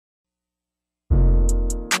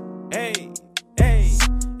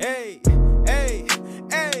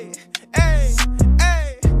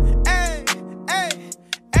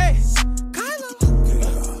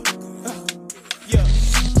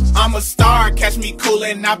catch me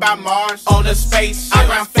coolin' out by Mars. On the space, I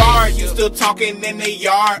grind far, you still talking in the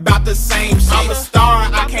yard about the same shit. I'm a star,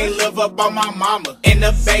 I can't live up on my mama. In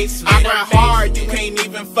the basement, I grind hard, you can't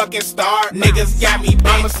even fucking start. Niggas got me,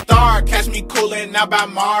 I'm a star, catch me coolin' out by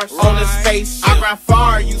Mars. On the space, I grind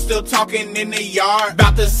far, you still talking in the yard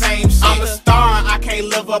about the same shit. I'm a star, I can't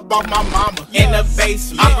live up off my mama. In the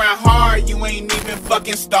basement, I grind hard, you ain't even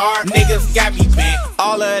fucking start. Niggas got me bent.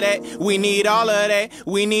 All of that, we need all of that,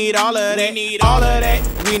 we need all of that, all of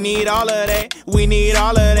that, we need all of that, we need all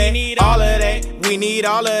of that, all of that, we need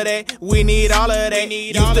all of that, we need all of that.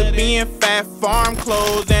 Used to being fat, farm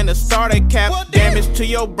clothes and a starter cap. Damage to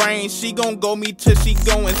your brain, she gon' go me till she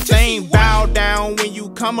go insane. Bow down when you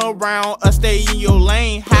come around, stay in your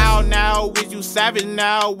lane. How now, is you savage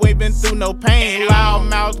now, we been through no pain. Loud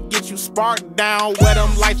mouth get you sparked down, wet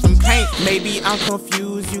them like some paint. Maybe I'm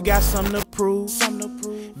confused, you got something to prove.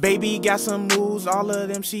 Baby got some moves, all of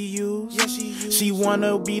them she use. She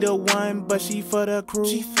wanna be the one, but she for the crew.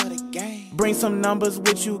 She for the game. Bring some numbers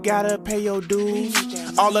with you, gotta pay your dues.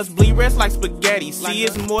 All us bleed rest like spaghetti. See,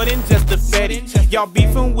 it's more than just a fetty. Y'all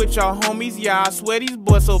beefing with y'all homies, yeah, I swear these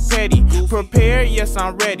boys so petty. Prepared, yes,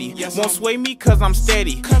 I'm ready. Won't sway me cause I'm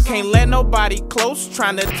steady. Can't let nobody close,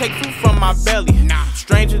 tryna take food from my belly.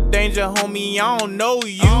 Stranger danger, homie, I don't know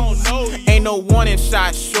you. Ain't no warning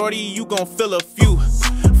shot, shorty, you gon' feel a few.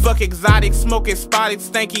 Fuck exotic, smoking spotted,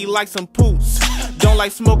 stanky like some poops. Don't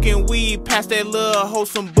like smoking weed, pass that little hoe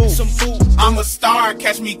some boot. I'm a star,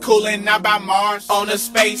 catch me coolin' out by Mars. On the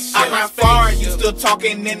space, I grind far, you still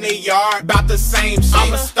talking in the yard about the same shit.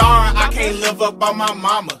 I'm a star, I can't live up on my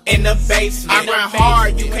mama. In the basement, I grind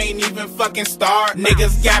hard, you can't even fucking start.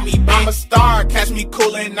 Niggas got me, I'm a star, catch me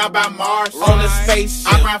coolin' out by Mars. On the space,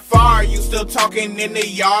 I grind far, you still talking in the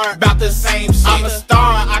yard about the same shit. I'm a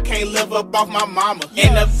star, I can't live up off my mama.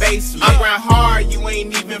 In the basement, I grind hard, you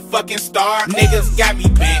ain't even fucking start. Niggas got me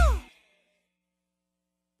bent.